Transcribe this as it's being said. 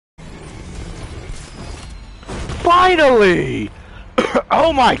Finally!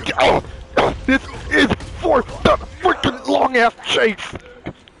 Oh my god! This is for the freaking long ass chase!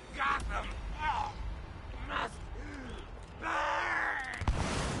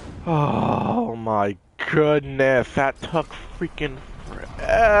 Oh my goodness, that took freaking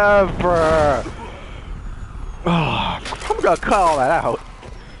forever! Oh, I'm gonna cut all that out.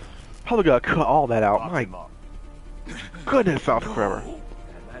 Probably gonna cut all that out. My goodness, that was forever.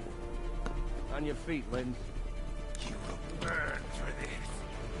 On your feet, Lynn. You will burn for this.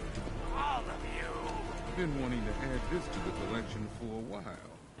 All of you. Been wanting to add this to the collection for a while.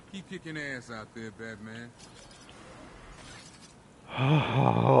 Keep kicking ass out there, Batman.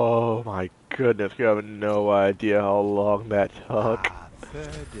 Oh my goodness, you have no idea how long that took.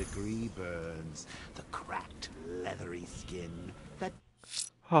 Third-degree burns, the cracked, leathery skin. That.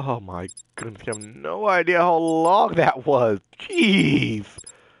 Oh my goodness, you have no idea how long that was. Jeez,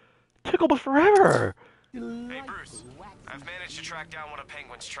 took almost forever. Hey Bruce, I've managed to track down one of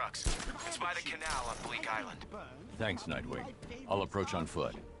Penguin's trucks. It's by the canal on Bleak Island. Thanks, Nightwing. I'll approach on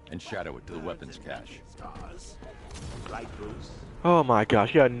foot and shadow it to the weapons cache. Right, Bruce? Oh my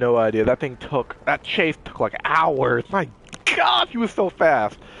gosh, you had no idea. That chase took like hours. My gosh, he was so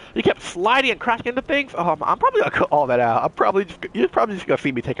fast. He kept sliding and crashing into things. Oh, I'm probably gonna cut all that out. You're probably just gonna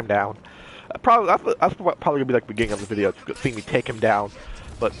see me take him down. That's probably gonna be like the beginning of the video. Just gonna see me take him down.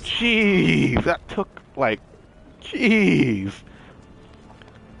 But jeez, that took like, jeez.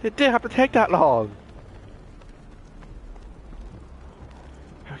 It didn't have to take that long.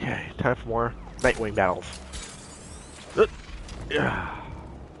 Okay, time for more Nightwing battles. Yeah.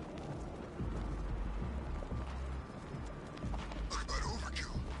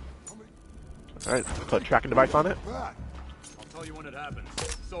 Alright, put a tracking device on it. I'll tell you when it happens.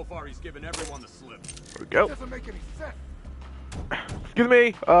 So far, he's given everyone the slip. There we go. Doesn't make any sense. Excuse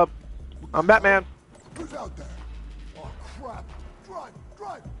me, I'm Batman. Who's out there? Oh crap! Drive!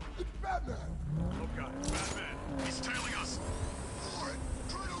 It's Batman. Okay, Batman. He's tailing us. Alright,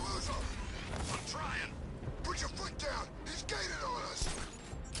 try to lose him. I'm trying. Put your foot down. He's gaining on us.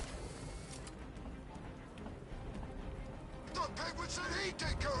 Thought Penguin said he'd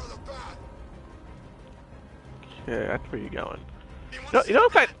take care of the bat. Okay, that's where you're going. You know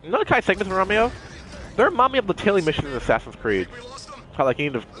what kind of segments remind me of? They remind me of the tailing mission in Assassin's Creed. How like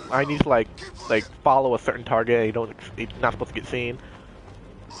I need to like follow a certain target. And you're not supposed to get seen.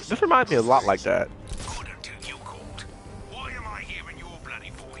 This reminds me a lot like that. Good until you called. Why am I hearing your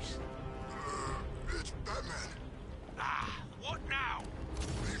bloody voice? It's Batman. Ah, what now?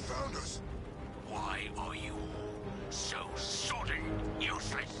 He found us. Why are you all so sodding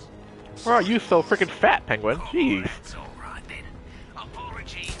useless? Why are you so freaking fat, Penguin? Jeez. That's all right then.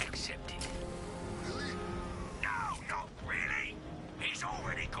 Apology accepted. Really? No, not really. He's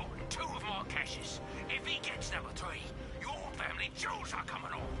already gotten 2 of my caches. If he gets number 3, your family jewels are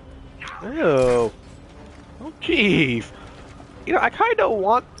coming off. No. Ew. Oh, jeez. You know, I kind of don't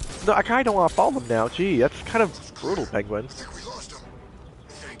want to follow him now. Gee, that's kind of brutal, Penguin. I think we lost him.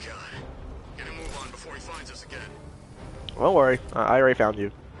 Thank God. Get a move on before he finds us again. Don't worry, I already found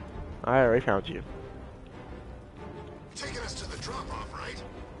you. Taking us to the drop-off, right?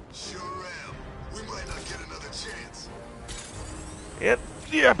 Sure am. We might not get another chance. Yep.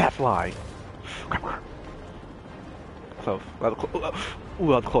 Yeah, Batfly. Close. That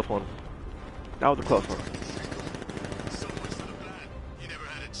was a close one. That was a close one. So much for the bat. He never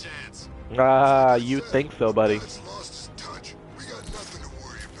had a chance. You think so, buddy. Bat's lost his touch. We got nothing to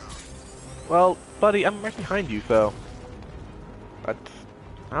worry about. Well, buddy, I'm right behind you, so... I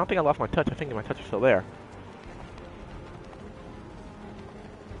don't think I lost my touch. I think my touch is still there.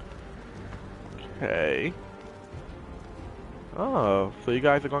 Okay. Oh, so you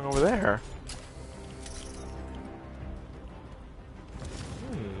guys are going over there.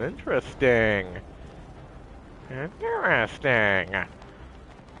 Interesting. Interesting.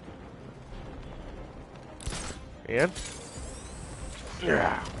 And?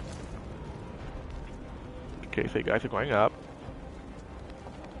 Yeah. Okay, so you guys are going up.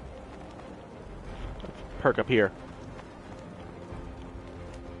 Let's perk up here.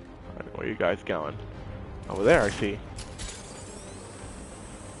 Alright, where are you guys going? Over there, I see.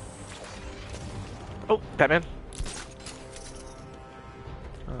 Oh, Batman.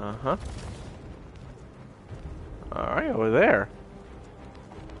 Uh-huh. Alright, over there.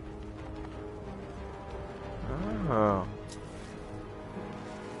 Oh.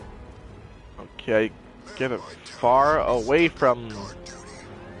 Okay, get it far away from...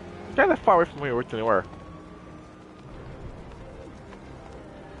 Get that far away from where we originally were.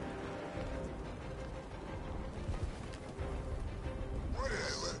 Why did I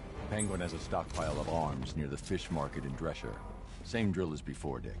let Penguin has a stockpile of arms near the fish market in Drescher. Same drill as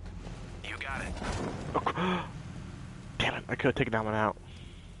before, Dick. You got it. Damn it, I could have taken that one out.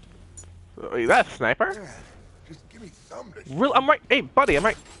 Is that a sniper? Man, just give me some. Real, I'm right. Hey, buddy, I'm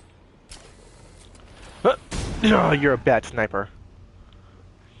right. Oh, you're a bad sniper.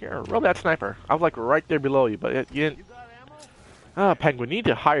 You're a real bad sniper. I was like right there below you, but you didn't. Penguin, you need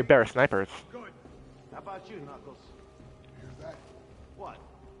to hire better snipers. Good. How about you, Knuckles? Hear that? What?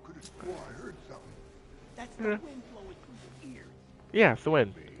 Could have swore I heard something. That's the wind blowing through your ears. Yeah, it's the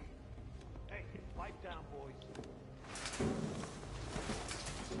win. Hey, pipe down, boys.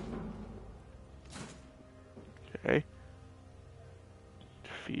 Okay.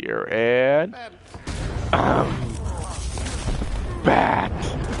 Fear and bat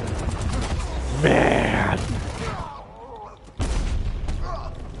man.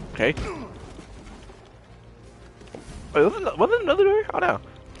 Okay. Wait, was it another door? Oh no.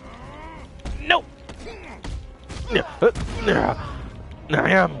 No. I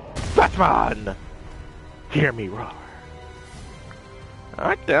am Batman. Hear me roar.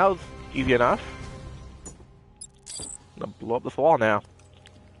 Alright, that was easy enough. I'm gonna blow up this wall now.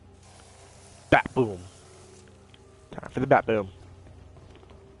 Bat boom. Time for the bat boom.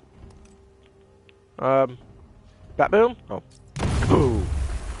 Bat boom? Oh. Boom.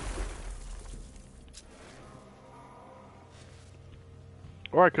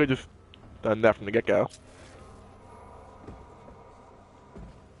 Or I could have just done that from the get-go.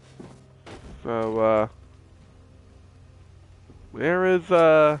 So, where is,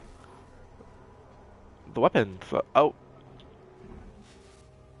 the weapons? Oh.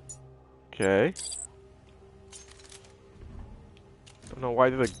 Okay. Don't know why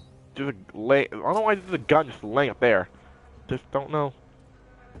there's a I don't know why there's a gun just laying up there. Just don't know.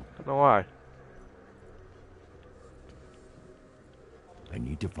 Don't know why. I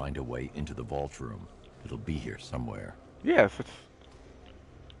need to find a way into the vault room. It'll be here somewhere. Yes, it's...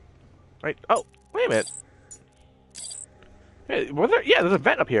 Right, oh, wait a minute. Hey, was there? Yeah, there's a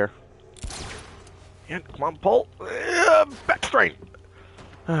vent up here. Yeah, come on, pull. Back strain.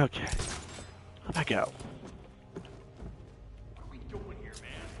 Okay. How'd I go? What are we doing here,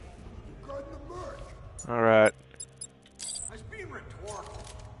 man? Guarding the merch. Alright. I was being rhetorical.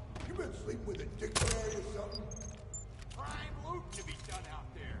 You been sleeping with a dictionary or something? Prime loot to be done out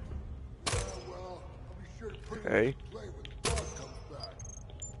there. Well, I'll be sure to put it Okay. in play when the boss comes back.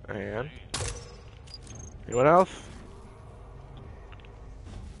 And... anyone else?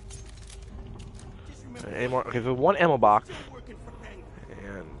 Any more? Okay, so one ammo box. Working for Penguin.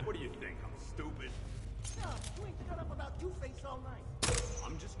 And... What do you think? I'm stupid. No, you ain't shut up about Two-Face all night.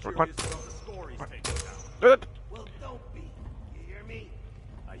 I'm just What? curious about the stories taken down. Well, don't be. You hear me?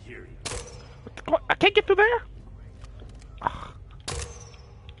 I hear you. What? I can't get through there? Ugh.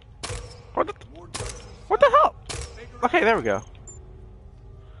 What the hell? Okay, there we go.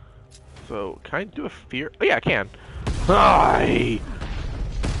 So, can I do a fear? Oh yeah, I can. I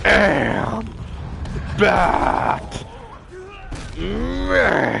am Bat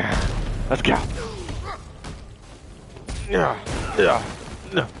Man. Let's go. Yeah.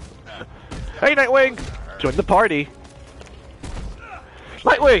 Hey, Nightwing, join the party.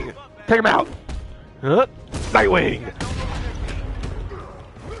 Nightwing, take him out. Nightwing.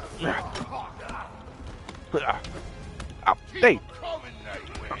 Oh, hey.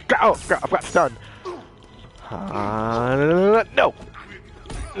 Oh, I've got stunned. No.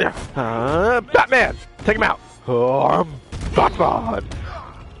 Batman, take him out. I'm Batman.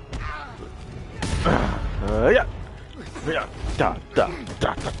 Yeah.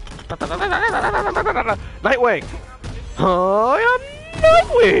 Nightwing. I am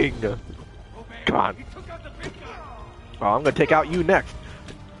Nightwing. Come on. Oh, I'm gonna take out you next.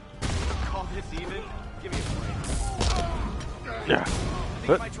 Call this even? Give me a break. Yeah. I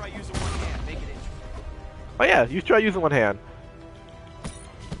think I might try using one hand. Make it interesting. Oh yeah, you try using one hand.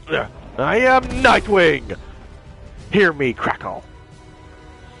 Yeah. I am Nightwing. Hear me crackle.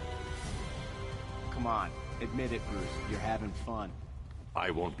 Come on, admit it, Bruce. You're having fun.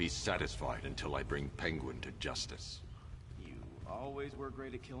 I won't be satisfied until I bring Penguin to justice. You always were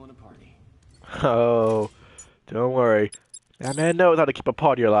great at killing a party. Oh, don't worry. That man knows how to keep a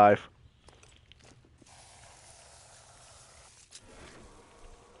party alive.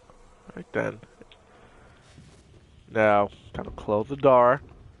 Right then. Now, time to close the door.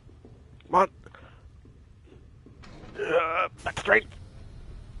 Come on. Back straight.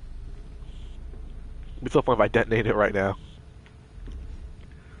 It'd be so fun if I detonate it right now.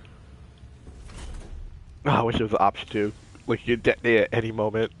 Oh, I wish there was an option to. Like, you could detonate at any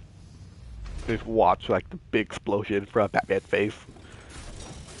moment. Just watch, like, the big explosion from Batman's face.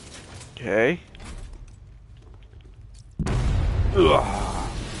 Okay. Ugh.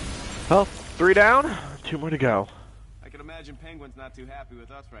 Well, 3 down, 2 more to go. I can imagine Penguin's not too happy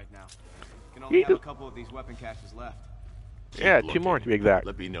with us right now. Can only have a couple of these weapon caches left. Yeah, 2 more to be exact.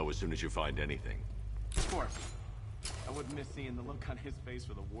 Let me know as soon as you find anything. Of course. I wouldn't miss seeing the look on his face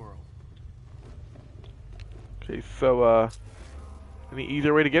for the world. Okay, so, any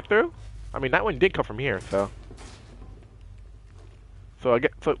easier way to get through? I mean, that one did come from here, so. So,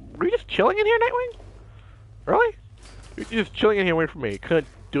 were you just chilling in here, Nightwing? Really? You're just chilling in here waiting for me. You couldn't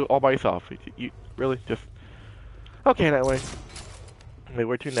do it all by yourself. You really just. Okay, Nightwing. Okay,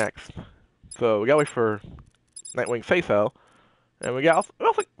 where to next? So, we gotta wait for Nightwing say so. And we also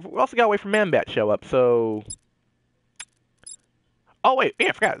gotta wait for Man-Bat to show up, so. Oh, wait, yeah,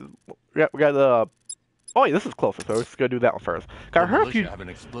 I forgot. We got the. Oh wait, this is closer, so let's go do that one first. Can I hear if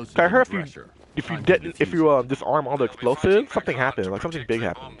you disarm all the explosives, something happens, like something big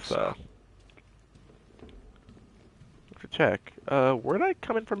happens. So let's check. Where did I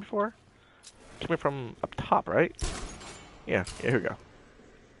come in from before? Coming from up top, right? Yeah, here we go.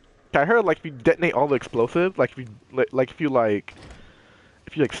 I heard like if you detonate all the explosives, like if you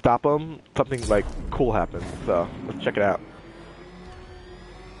stop them, something like cool happens. So let's check it out.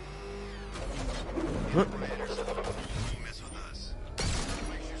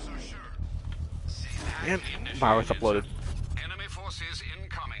 And virus uploaded. Enemy forces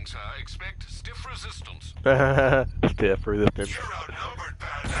incoming, sir. Expect stiff resistance. Stiff resistance.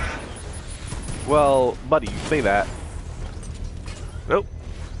 Well, buddy, you say that. Nope.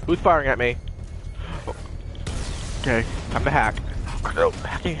 Who's firing at me? Oh. Okay, time to hack. Oh,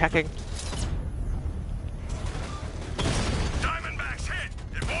 hacking. Diamondback's hit.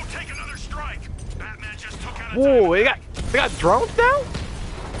 It won't take another strike. Batman just took out a Whoa, they got drones now?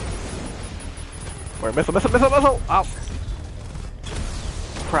 Wait, missile! Ow.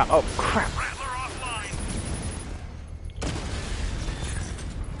 Crap, oh crap. Rattler offline.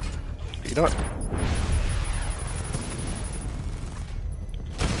 You know what?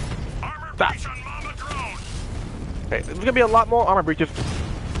 Armor breach on Mama drone. Okay, there's gonna be a lot more armor breaches.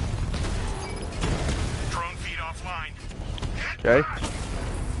 Drone feed offline. Okay.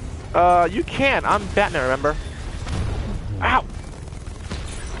 You can. I'm Batman, remember? Ow!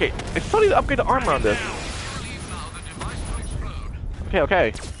 Okay, I still need to upgrade the armor on this.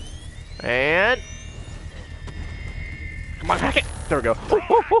 Okay. And... Come on, hack it! There we go.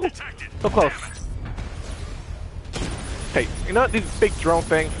 Ooh. So close. Hey, you know what? These big drone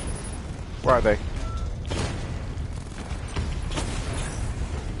things? Where are they?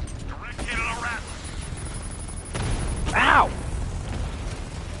 Ow!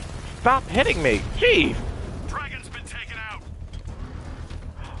 Stop hitting me! Jeez! Dragon's been taken out.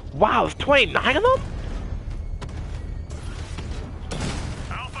 Wow, there's 29 of them?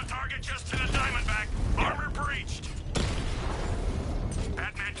 Alpha target just to the Diamondback. Armor breached.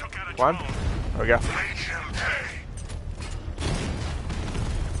 Batman took out a One. drone. There we go.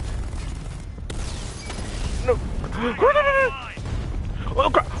 No. Oh,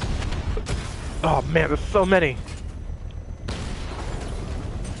 crap. Oh man, there's so many.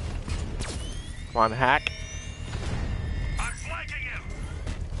 Come on, hack. I'm flanking him.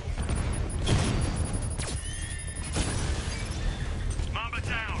 Mamba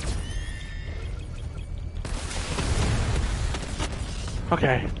down.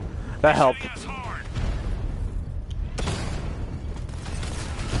 Okay, that helped. Hitting us hard.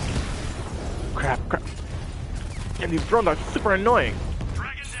 Crap. And these drones are super annoying.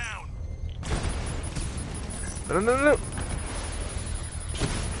 Dragon down. No.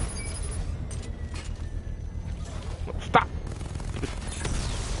 Stop.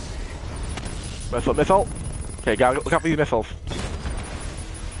 Missile. Okay, gotta look out for these missiles.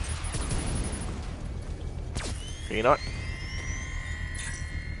 Okay, you know what?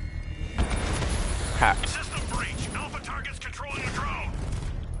 Hack. System breach. Alpha target's controlling the drone.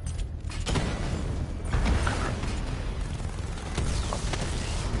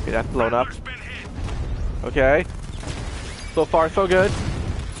 Okay, that's blown up. Rattler's been hit. Okay. So far, so good.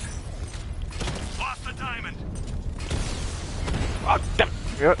 Lost the diamond. Oh, damn.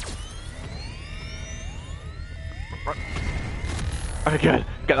 Yep. Okay, good.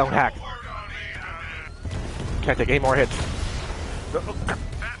 Got that one hacked. Can't take any more hits.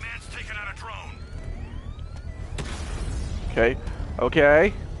 Batman's taken out a drone.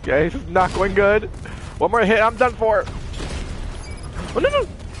 Okay, this is not going good. One more hit, I'm done for. Oh, no.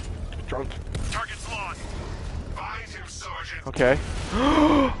 Drones. Target's lost. Find him, Sergeant. Okay.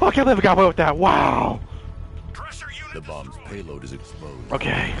 Oh, I can't believe I got away with that. Wow. Dresser unit The bomb's payload is exposed.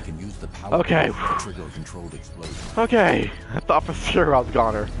 Okay. I can use the power Okay. to trigger a controlled explosion. Okay. I thought for sure I was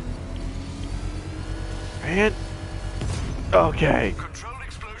goner. And okay. Controlled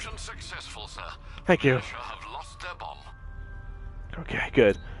explosion successful, sir. Thank you. Militia have lost their bomb. Okay,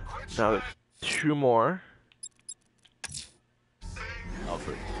 good. Now there's 2 more.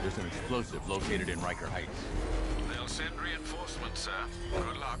 Alfred, there's an explosive located in Riker Heights. They'll send reinforcements, sir.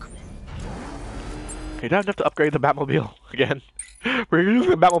 Good luck. Okay, now I have to upgrade the Batmobile again. We're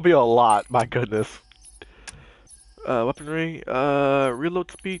using the Batmobile a lot, my goodness. Weaponry,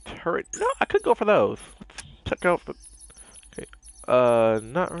 reload speed, turret. No, I could go for those. Let's check out the... Okay,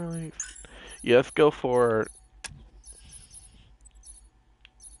 not really. Yeah, let's go for...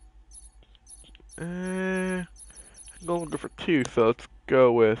 I'm going to go for 2, so let's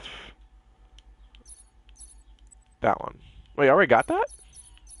go with... that one. Wait, I already got that?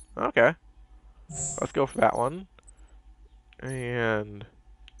 Okay. Let's go for that one. And...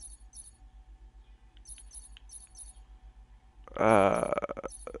 no,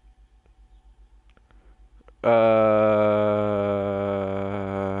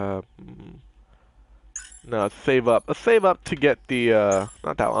 let's save up. Let's save up to get the,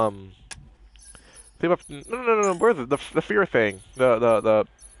 not that, save up, no, where's it? The fear thing. The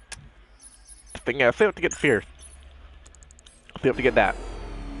thing, yeah, save up to get the fear. Save up to get that.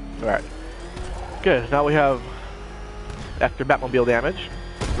 Alright. Good, now we have extra Batmobile damage.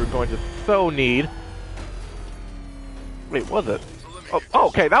 We're going to so need... Wait, was it? Oh,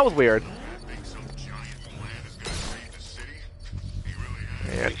 okay, that was weird.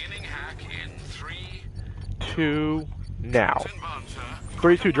 And 2 now.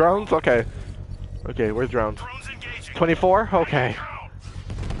 3, 2 drones? Okay. Okay, where's drones? 24? Okay.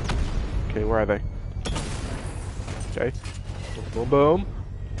 Okay, where are they? Okay. Boom, boom, boom.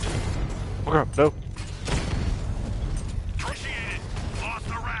 Okay, no.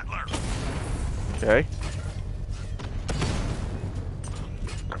 Okay.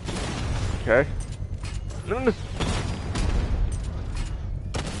 Okay. No. No.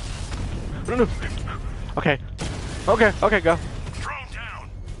 Okay. Okay, go.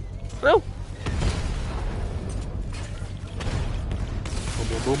 No.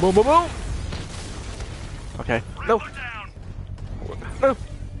 Boom. Okay. No. No.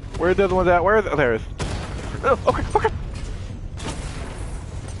 Where are the other ones at? Where is it? Oh, there it is. No. Okay. Okay.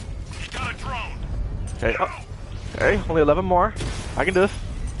 Oh. Okay. Only 11 more. I can do this.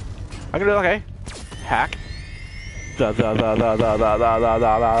 Okay. Hack.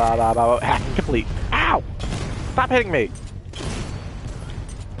 Hacking complete. Ow! Stop hitting me.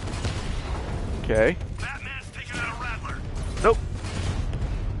 Okay. Batman's taking out a rattler. Nope.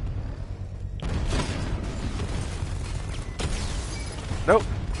 Nope.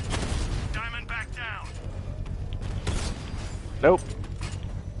 Diamond back down. Nope.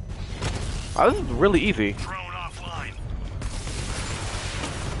 Oh, this is really easy. Drone offline.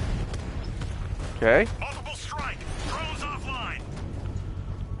 Okay. Multiple strike. Drones offline.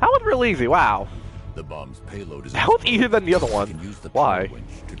 That was really easy. Wow. The bomb's payload is... That was easier than the other You one. can use the Why? power winch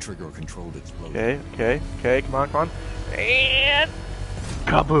to trigger a controlled explosion. Okay. Come on. And...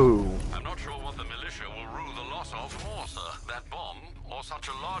 kaboom. I'm not sure what the militia will rue the loss of more, sir. That bomb, or such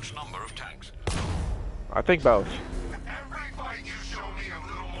a large number of tanks. I think both. Every fight you show me a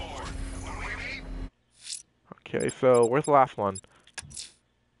little more. When we meet, Okay, so where's the last one?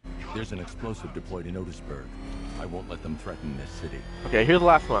 There's an explosive deployed in Otisburg. I won't let them threaten this city. Okay, here's the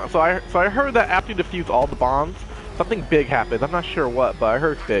last one. So I heard that after you defuse all the bombs, something big happens. I'm not sure what, but I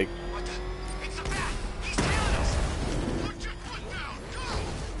heard it's big. it's a bat. He's tailing us. Put your foot down.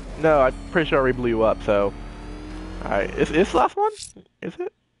 Go. No, I'm pretty sure I already blew you up, so... Alright, is this the last one? Is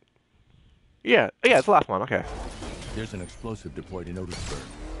it? Yeah, it's the last one, okay. There's an explosive deployed in Otisburg.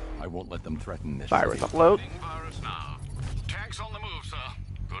 I won't let them threaten this Virus city. upload. Virus now. Tanks on the move, sir.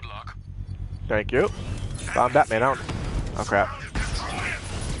 Good luck. Thank you. I'm Batman out. Oh crap.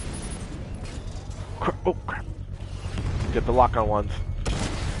 Oh crap. Get the lock on ones.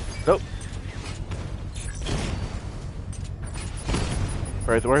 Nope.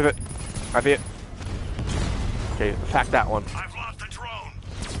 Where is it? I see it. Okay, let's hack that one. I've lost the drone.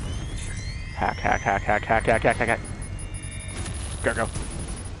 Hack. Go.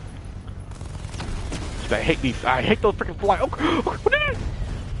 I hate these. I hate those freaking fly. Oh, what did it?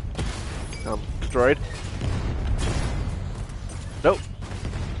 Destroyed. Nope.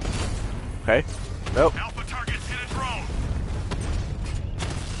 Okay. Nope. Alpha targets hit a drone.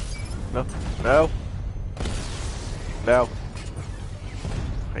 No.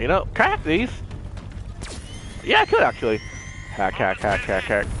 You know, crack these. Yeah, I could actually. Hack. There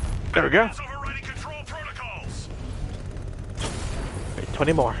we go. Overriding control protocols. Okay,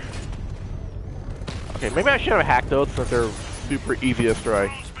 20 more. Okay, maybe I should have hacked those since they're super easy to destroy.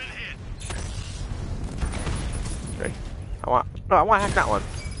 Drone's been hit. No, I want to hack that one.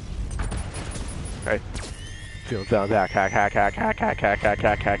 Okay. Feel sounds hack.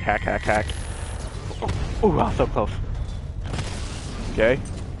 Ooh, I was so close. Okay.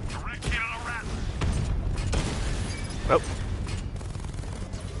 Nope.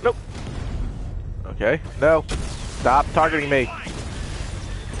 Nope. Okay. No. Stop targeting me.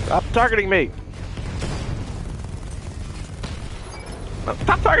 Stop targeting me. No,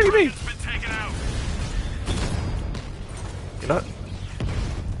 stop targeting me. You know what?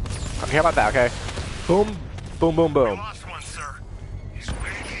 Okay, how about that, okay? Boom, boom, boom, boom.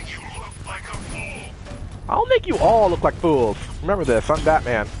 I'll make you all look like fools. Remember this, I'm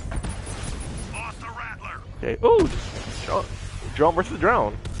Batman. Okay, ooh, drone versus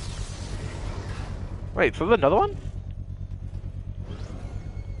drone. Wait, so there's another one?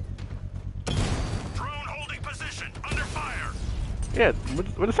 Drone holding position, under fire. Yeah,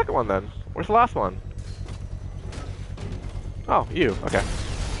 where's the second one then? Where's the last one? Oh, you, okay.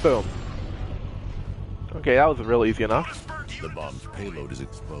 Boom. Okay, that was real easy enough. The bomb's payload is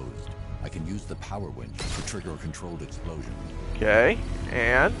exposed. I can use the power winch to trigger a controlled explosion. Okay,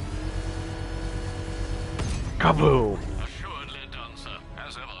 and... kaboom! Assuredly done, sir,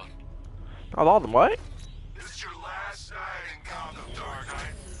 as ever. Oh, all of them, what? This is your last night in Gotham, Dark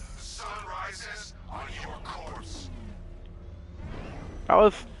Knight. The sun rises on your corpse. That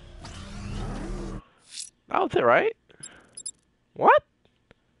was it, right? What?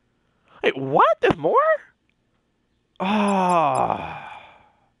 Wait, what? There's more? Ah.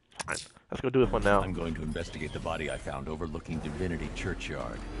 Fine. Let's go do this one now. I'm going to investigate the body I found overlooking Divinity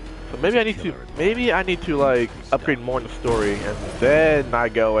Churchyard. So maybe I need to like upgrade more in the story, and then I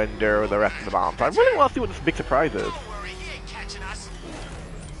go and do the rest of the bombs. I really want to see what this big surprise is. Don't worry, he ain't catching us.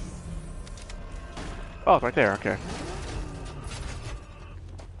 Oh, it's right there. Okay.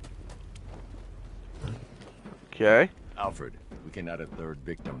 Okay. Alfred, we can add a third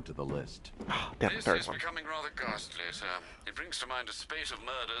victim to the list. Oh, damn, the This third is one. becoming rather ghastly, sir. It brings to mind a spate of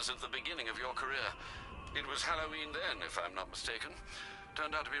murders at the beginning of your career. It was Halloween then, if I'm not mistaken.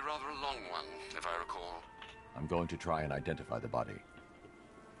 Turned out to be rather a long one, if I recall. I'm going to try and identify the body.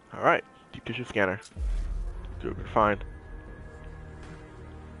 All right. Deep tissue scanner. Good, we're fine.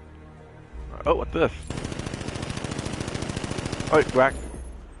 Oh, what's this? Oh, wait, whack.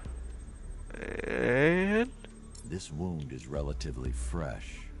 And... This wound is relatively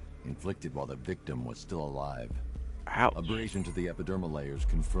fresh, inflicted while the victim was still alive. ouch. Abrasion to the epidermal layers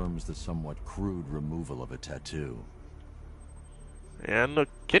confirms the somewhat crude removal of a tattoo. And a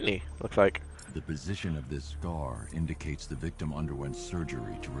kidney, looks like. The position of this scar indicates the victim underwent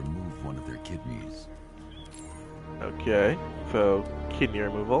surgery to remove one of their kidneys. Okay, so kidney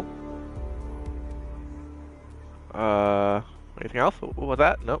removal. Anything else? What was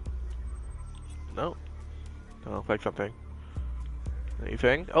that? Nope. Nope. Don't look like something.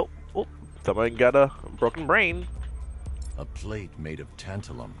 Anything? Oh, someone got a broken brain. A plate made of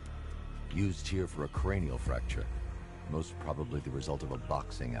tantalum, used here for a cranial fracture, most probably the result of a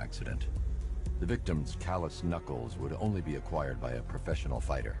boxing accident. The victim's calloused knuckles would only be acquired by a professional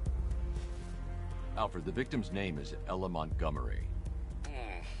fighter. Alfred, the victim's name is Ella Montgomery.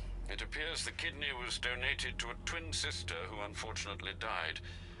 It appears the kidney was donated to a twin sister who unfortunately died.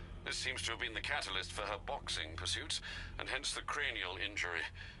 This seems to have been the catalyst for her boxing pursuits, and hence the cranial injury.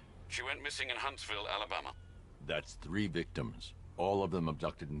 She went missing in Huntsville, Alabama. That's 3 victims, all of them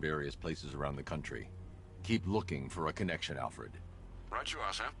abducted in various places around the country. Keep looking for a connection, Alfred. Right you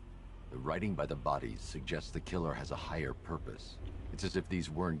are, sir. The writing by the bodies suggests the killer has a higher purpose. It's as if these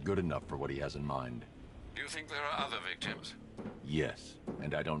weren't good enough for what he has in mind. Do you think there are other victims? Yes,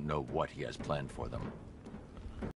 and I don't know what he has planned for them.